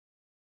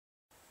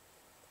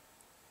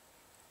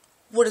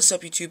What is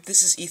up, YouTube?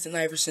 This is Ethan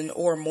Iverson,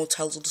 or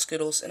Multizzle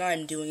Skittles, and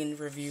I'm doing a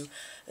review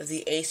of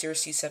the Acer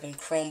C7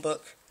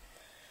 Chromebook.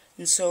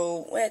 And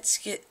so, let's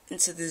get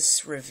into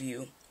this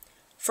review.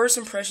 First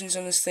impressions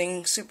on this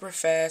thing, super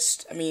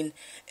fast. I mean,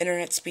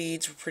 internet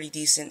speeds were pretty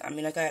decent. I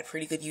mean, I got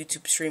pretty good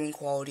YouTube streaming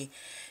quality.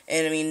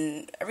 And, I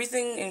mean,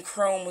 everything in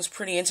Chrome was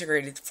pretty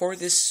integrated for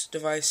this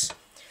device.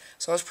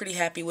 So I was pretty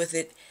happy with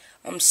it.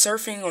 I'm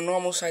surfing on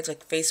normal sites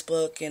like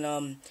Facebook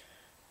and,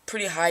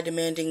 pretty high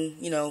demanding,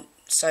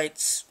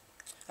 sites.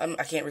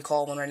 I can't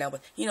recall one right now,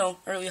 but,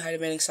 early high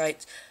demanding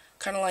sites,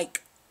 kind of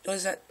like, what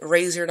is that,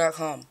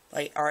 Razer.com,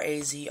 like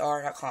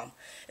RAZR.com.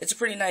 It's a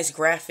pretty nice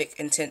graphic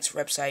intense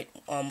website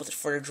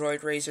for the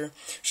Droid Razer. You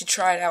should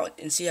try it out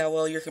and see how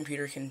well your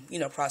computer can,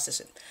 process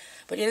it.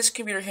 But yeah, this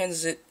computer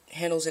handles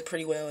it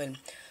pretty well, and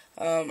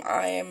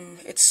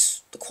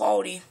it's the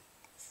quality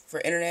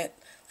for internet,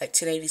 like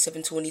 1080,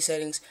 720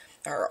 settings,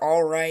 are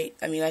alright.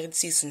 I mean, I can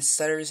see some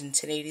stutters in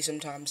 1080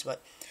 sometimes,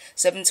 but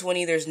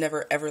 720 there's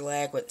never ever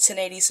lag, but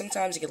 1080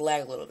 sometimes it can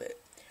lag a little bit.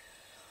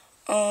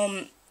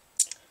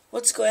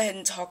 Let's go ahead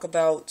and talk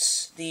about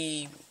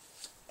the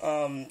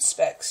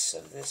specs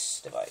of this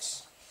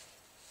device.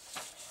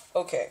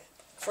 Okay,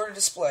 for the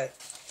display,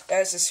 it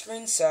has a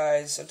screen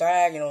size of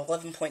diagonal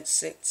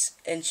 11.6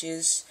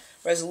 inches,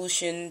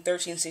 resolution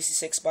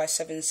 1366 by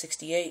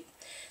 768,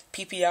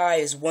 PPI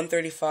is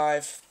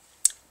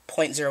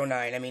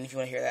 135.09. I mean, if you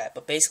want to hear that,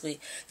 but basically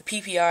the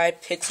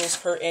PPI,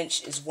 pixels per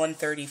inch, is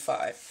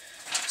 135.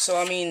 So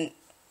I mean,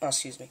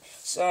 that's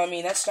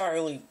not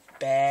really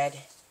bad.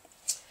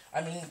 I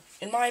mean,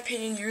 in my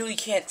opinion, you really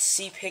can't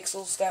see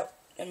pixels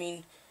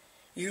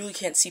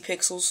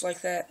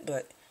like that,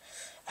 but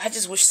I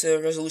just wish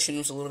the resolution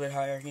was a little bit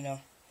higher,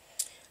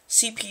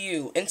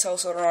 CPU, Intel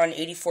Celeron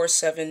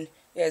 8407,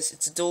 yes,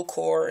 it's a dual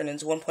core, and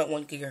it's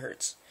 1.1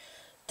 gigahertz.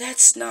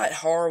 That's not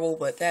horrible,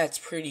 but that's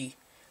pretty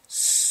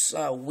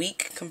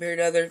weak compared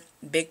to other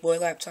big boy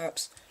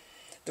laptops.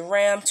 The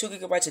RAM, 2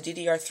 gigabytes of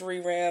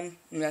DDR3 RAM,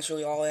 and that's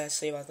really all I have to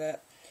say about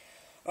that.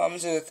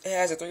 So it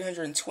has a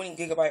 320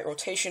 gigabyte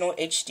rotational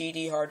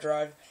HDD hard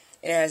drive,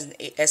 and it has an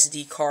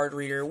SD card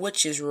reader,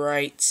 which is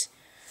right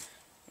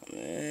there.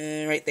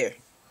 It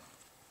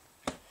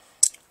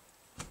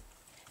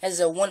has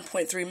a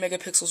 1.3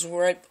 megapixel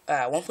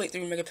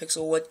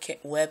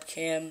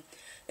webcam.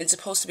 It's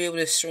supposed to be able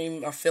to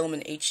stream or film in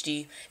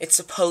HD. It's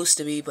supposed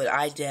to be, but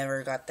I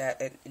never got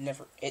that. It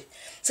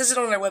says it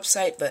on their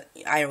website, but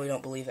I really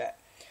don't believe that.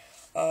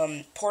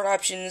 Port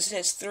options, it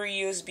has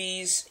 3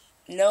 USBs.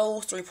 No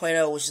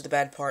 3.0, which is the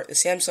bad part. The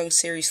Samsung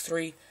Series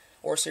 3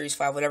 or Series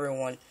 5, whatever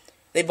one,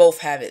 they both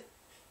have it,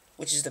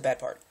 which is the bad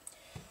part.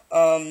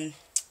 Ethernet,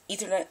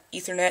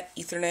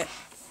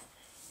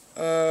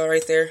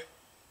 right there.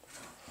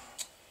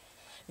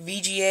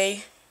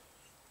 VGA,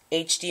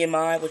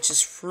 HDMI, which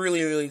is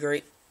really, really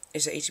great.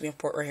 There's an HDMI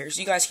port right here,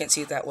 so you guys can't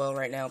see it that well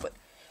right now, but,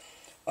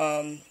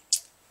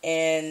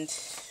 and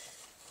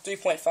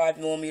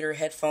 3.5mm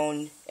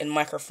headphone and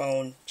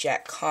microphone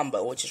jack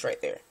combo, which is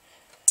right there.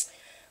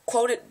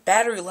 Quoted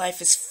battery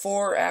life is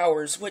 4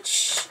 hours,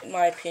 which, in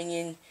my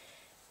opinion,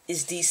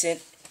 is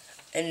decent,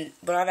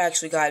 but I've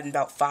actually gotten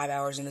about 5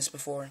 hours in this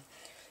before,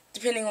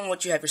 depending on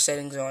what you have your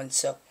settings on,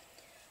 so,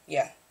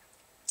 yeah.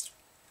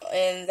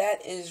 And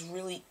that is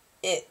really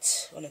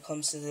it when it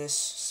comes to this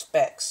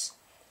specs.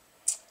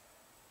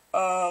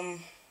 Oh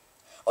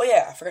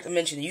yeah, I forgot to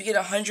mention, you get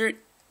 100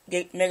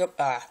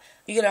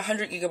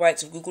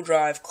 gigabytes of Google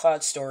Drive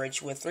cloud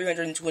storage with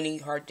 320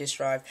 hard disk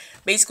drive.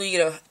 Basically,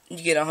 you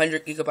get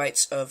 100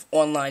 gigabytes of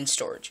online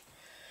storage,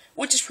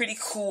 which is pretty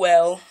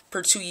cool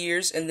per 2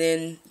 years. And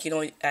then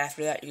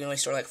after that, you can only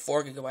store like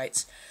 4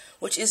 gigabytes,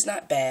 which is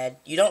not bad.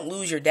 You don't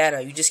lose your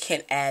data; you just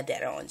can't add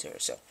data onto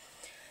it. So,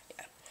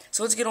 yeah.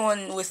 So let's get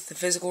on with the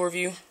physical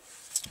review.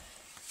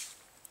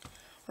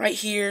 Right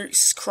here,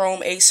 it's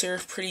Chrome Acer,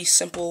 pretty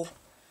simple.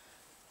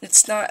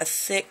 It's not a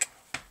thick.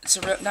 It's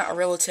a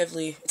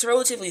relatively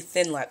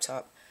thin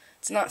laptop.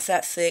 It's not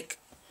that thick.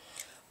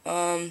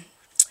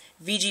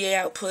 VGA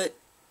output,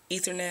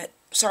 Ethernet.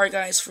 Sorry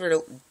guys for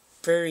the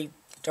very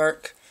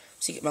dark.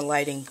 So you get my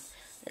lighting.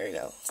 There we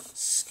go.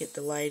 Let's get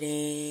the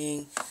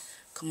lighting.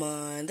 Come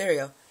on. There we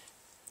go.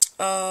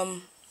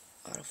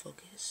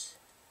 Autofocus.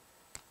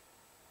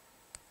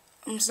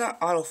 It's not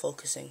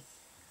autofocusing.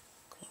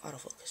 Come on,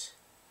 autofocus.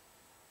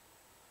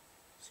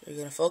 So you're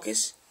gonna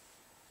focus.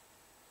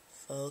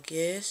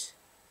 Focus.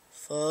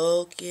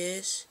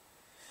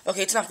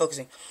 Okay, it's not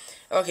focusing.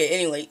 Okay,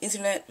 anyway,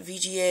 Ethernet,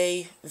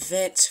 VGA,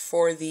 vent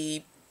for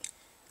the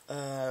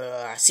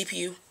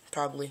CPU,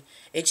 probably.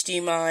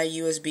 HDMI,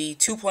 USB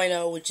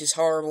 2.0, which is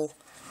horrible.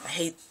 I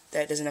hate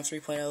that it doesn't have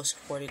 3.0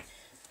 supported,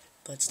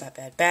 but it's not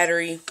bad.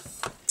 Battery.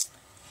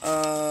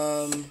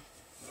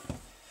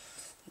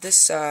 This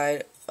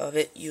side of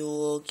it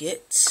you'll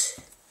get,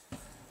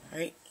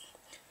 right?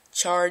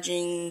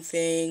 Charging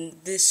thing.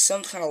 This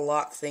some kind of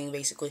lock thing,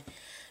 basically.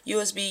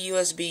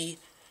 USB,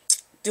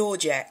 dual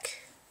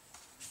jack.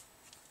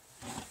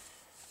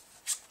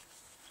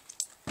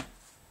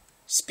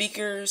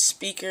 Speaker,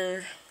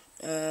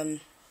 and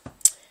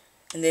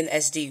then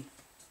SD.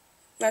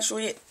 That's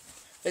really it.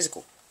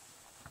 Physical.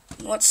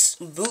 Let's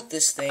boot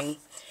this thing.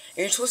 And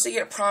you're supposed to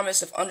get a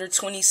promise of under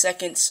 20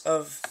 seconds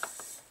of,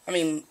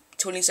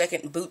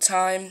 20-second boot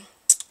time.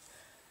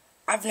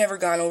 I've never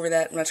gone over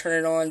that when I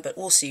turn it on, but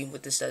we'll see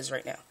what this does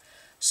right now.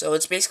 So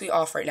it's basically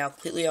off right now,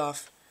 completely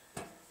off.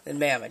 Then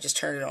bam, I just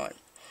turned it on.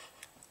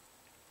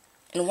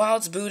 And while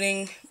it's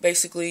booting,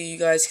 basically, you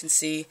guys can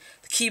see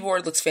the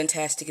keyboard looks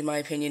fantastic in my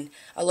opinion.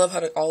 I love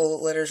how all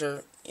the letters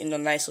are in a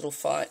nice little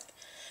font.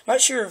 I'm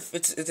not sure if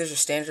there's a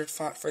standard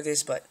font for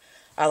this, but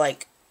I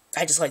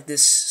just like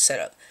this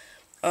setup.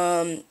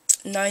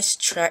 Nice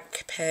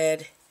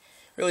trackpad,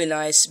 really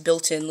nice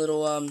built-in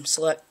little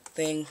select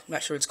thing. I'm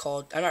not sure what it's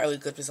called. I'm not really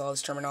good with all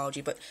this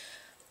terminology, but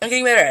I'm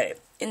getting better at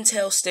it.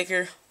 Intel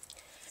sticker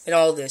and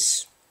all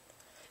this.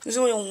 There's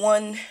only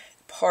one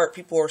part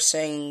people are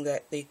saying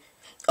that they...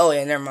 Oh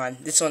yeah, never mind.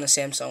 This one, the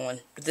Samsung one.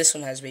 But this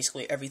one has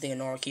basically everything a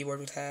normal keyboard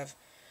would have.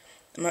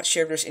 I'm not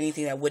sure if there's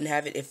anything that wouldn't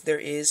have it. If there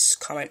is,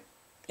 comment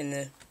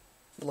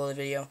below the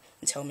video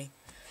and tell me.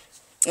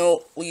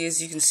 Oh, well,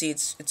 as you can see,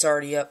 it's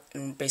already up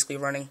and basically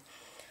running.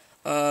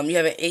 You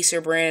have an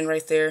Acer brand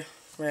right there,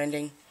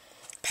 branding,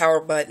 power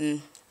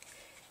button,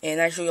 and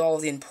actually all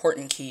of the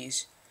important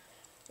keys.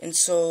 And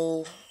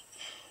so,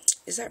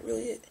 is that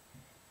really it?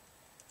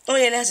 Oh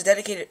yeah, it has a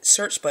dedicated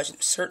search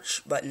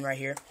button right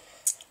here.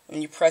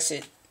 When you press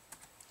it,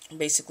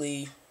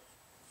 basically,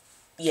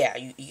 yeah,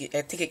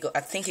 I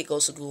think it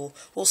goes to Google.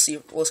 We'll see.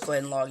 Let's go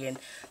ahead and log in.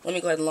 Let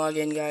me go ahead and log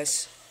in,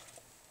 guys.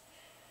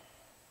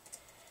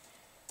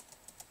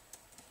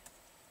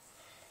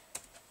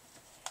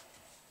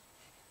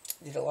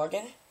 Did it log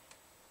in?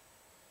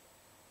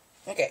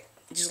 Okay,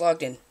 it just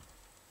logged in.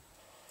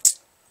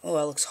 Oh,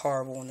 that looks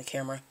horrible on the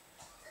camera.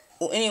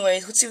 Well,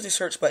 anyways, let's see what the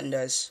search button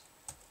does.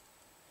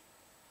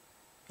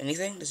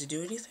 Anything? Does it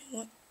do anything?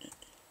 What?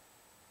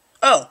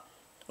 Oh!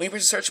 When you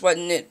press the search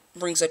button, it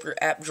brings up your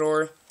app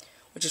drawer,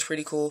 which is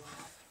pretty cool.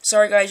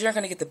 Sorry guys, you're not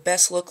going to get the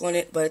best look on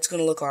it, but it's going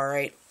to look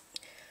alright.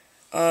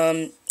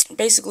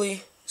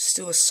 Basically,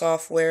 still a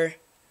software.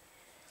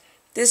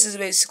 This is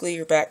basically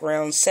your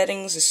background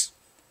settings.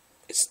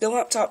 The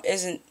laptop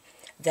isn't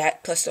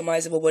that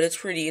customizable, but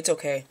it's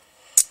okay.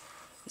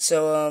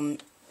 So,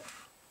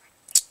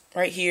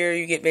 right here,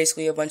 you get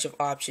basically a bunch of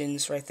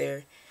options right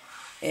there.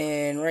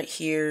 And right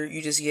here,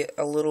 you just get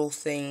a little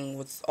thing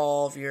with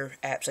all of your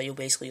apps that you'll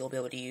be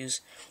able to use.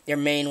 Your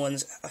main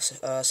ones,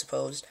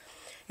 supposed.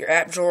 Your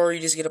app drawer, you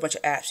just get a bunch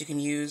of apps you can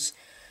use.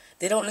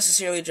 They don't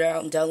necessarily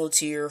download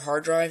to your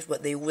hard drive,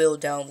 but they will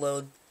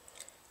download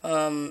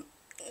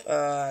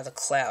the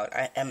cloud,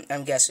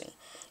 I'm guessing.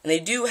 And they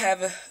do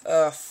have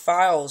a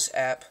Files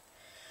app,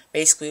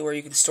 basically, where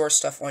you can store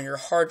stuff on your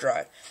hard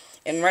drive.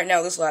 And right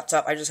now, this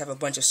laptop, I just have a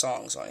bunch of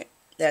songs on it.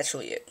 That's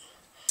really it.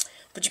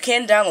 But you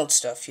can download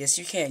stuff. Yes,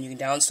 you can. You can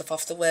download stuff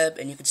off the web,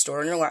 and you can store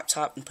it on your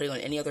laptop and put it on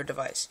any other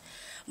device.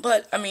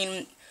 But,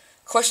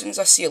 questions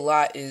I see a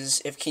lot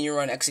is, can you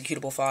run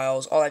executable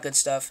files, all that good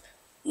stuff.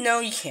 No,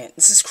 you can't.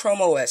 This is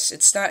Chrome OS.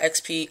 It's not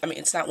XP.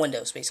 It's not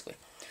Windows, basically.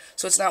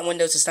 So it's not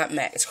Windows, it's not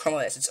Mac. It's Chrome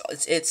OS.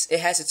 It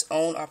has its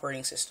own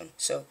operating system.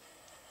 So,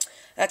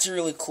 that's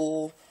really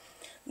cool.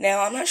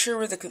 Now, I'm not sure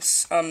where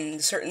the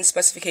certain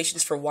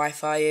specifications for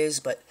Wi-Fi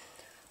is, but,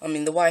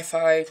 the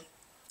Wi-Fi,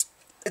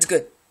 it's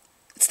good.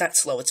 It's not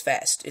slow, it's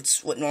fast.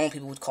 It's what normal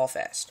people would call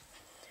fast.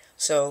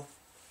 So,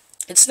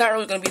 it's not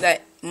really going to be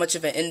that much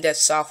of an in-depth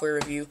software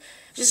review.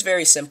 It's just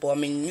very simple.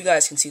 You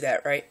guys can see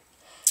that, right?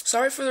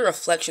 Sorry for the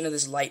reflection of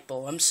this light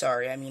bulb. I'm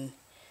sorry. Let's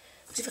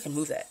see if I can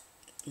move that.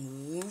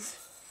 Move.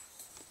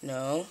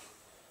 No.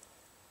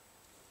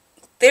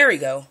 There we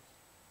go.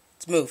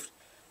 It's moved.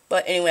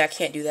 But anyway, I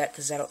can't do that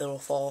because it'll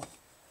fall.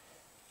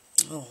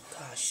 Oh,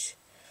 gosh.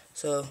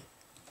 So,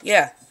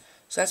 yeah.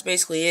 So, that's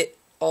basically it.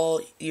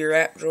 All your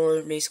app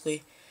drawer,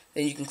 basically.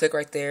 Then you can click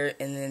right there,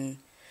 and then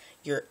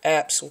your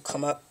apps will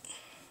come up.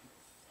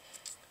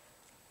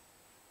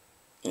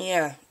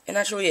 Yeah, and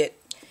that's really it.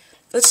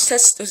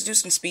 Let's do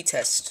some speed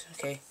tests,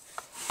 okay?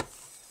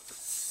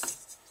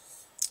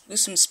 Do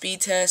some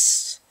speed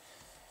tests.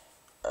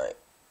 Alright.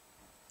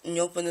 And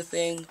you open the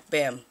thing,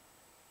 bam.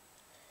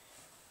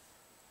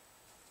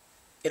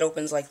 It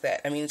opens like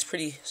that. It's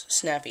pretty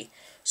snappy.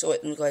 So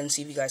let me go ahead and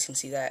see if you guys can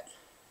see that.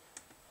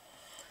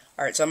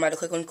 Alright, so I'm about to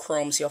click on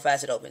Chrome, see how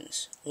fast it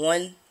opens.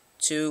 1,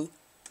 2,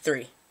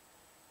 3.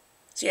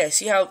 So yeah,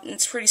 see how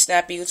it's pretty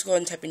snappy. Let's go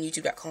ahead and type in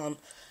youtube.com.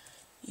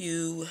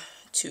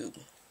 YouTube.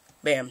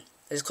 Bam.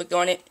 I just clicked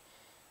on it.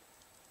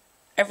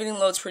 Everything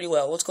loads pretty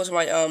well. Let's go to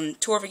my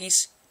Tour of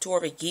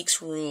a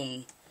Geek's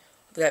room.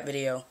 Look at that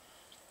video.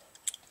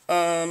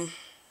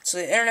 So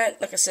the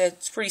internet, like I said,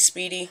 it's pretty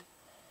speedy.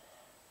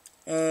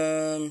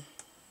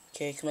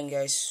 Okay, come on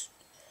guys.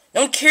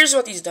 No one cares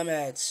about these dumb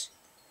ads.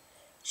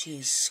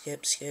 Jeez,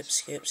 skip.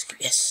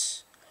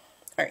 Yes.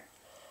 Alright.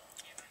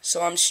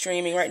 So I'm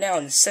streaming right now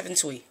in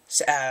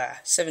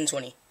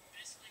 720.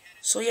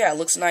 So yeah, it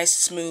looks nice,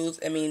 smooth.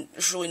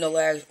 There's really no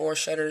lag or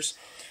shutters.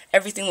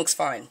 Everything looks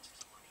fine.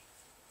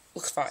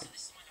 Looks fine.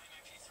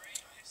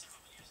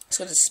 Let's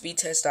go to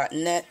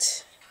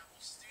speedtest.net.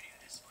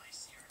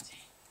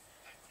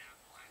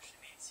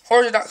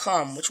 Or is it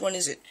 .com? Which one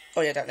is it?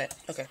 Oh yeah, .net.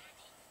 Okay.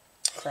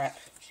 Crap.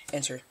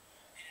 Enter.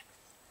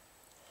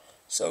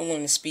 So I'm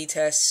going to speed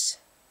test.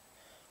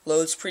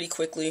 Loads pretty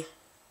quickly.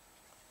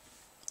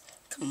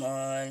 Come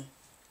on.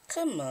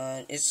 Come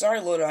on. It's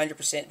already loaded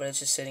 100%, but it's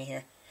just sitting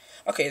here.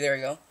 Okay, there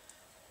we go.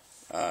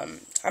 I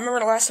remember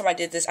the last time I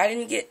did this, I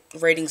didn't get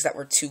ratings that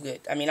were too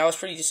good. I mean, I was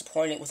pretty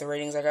disappointed with the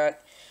ratings I got.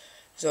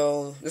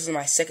 So, this is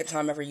my second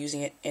time ever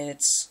using it, and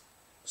it's...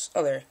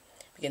 Oh, there.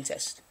 Begin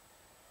test.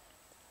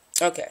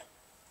 Okay.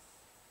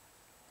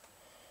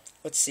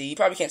 Let's see. You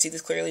probably can't see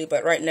this clearly,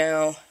 but right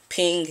now,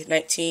 ping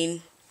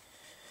 19.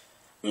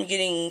 I'm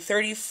getting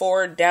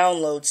 34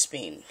 download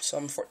speed. So,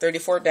 I'm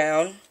 34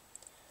 down.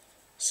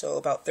 So,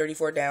 about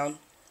 34 down.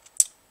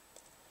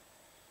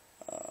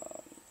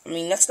 I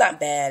mean, that's not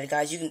bad,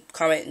 guys. You can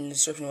comment in the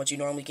description what you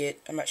normally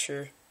get. I'm not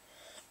sure.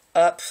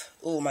 Up.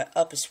 Ooh, my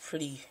up is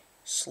pretty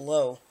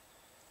slow.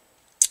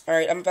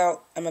 Alright, I'm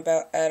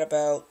at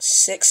about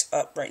 6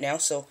 up right now.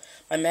 So,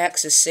 my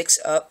max is 6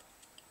 up,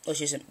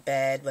 which isn't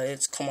bad, but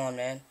it's, come on,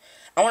 man.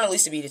 I want at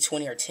least to be to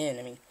 20 or 10,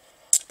 I mean.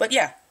 But,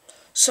 yeah.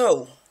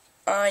 So,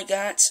 I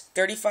got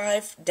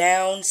 35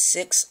 down,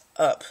 6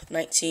 up,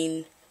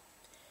 19.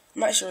 I'm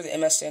not sure what the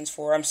MS stands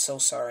for. I'm so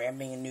sorry. I'm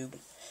being a noob.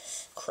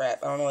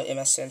 Crap, I don't know what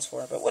MS stands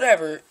for, but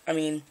whatever. I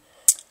mean,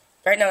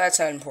 right now that's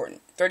not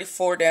important.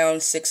 34 down,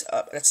 6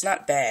 up. That's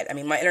not bad. I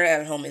mean, my internet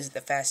at home isn't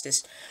the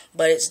fastest,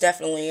 but it's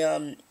definitely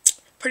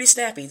pretty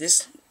snappy.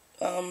 This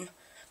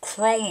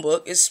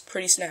Chromebook is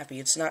pretty snappy.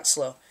 It's not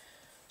slow.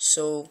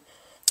 So,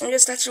 I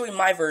guess that's really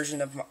my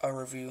version of a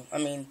review. I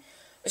mean,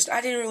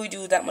 I didn't really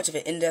do that much of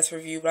an in-depth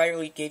review, but I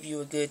really gave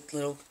you a good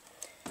little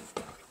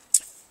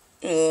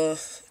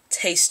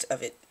taste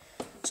of it.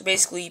 So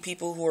basically,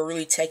 people who are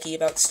really techie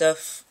about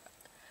stuff,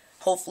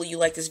 hopefully you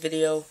like this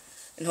video,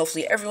 and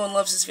hopefully everyone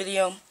loves this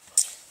video.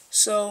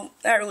 So,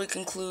 that really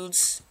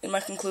concludes, in my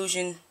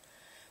conclusion,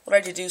 what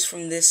I deduce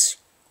from this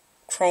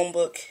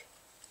Chromebook.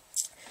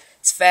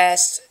 It's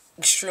fast,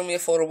 extremely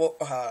affordable.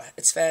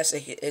 It's fast,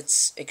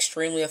 it's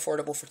extremely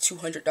affordable for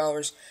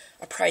 $200,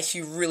 a price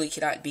you really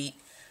cannot beat.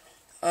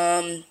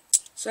 So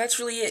that's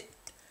really it.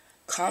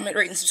 Comment,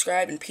 rate, and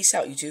subscribe, and peace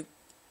out, YouTube.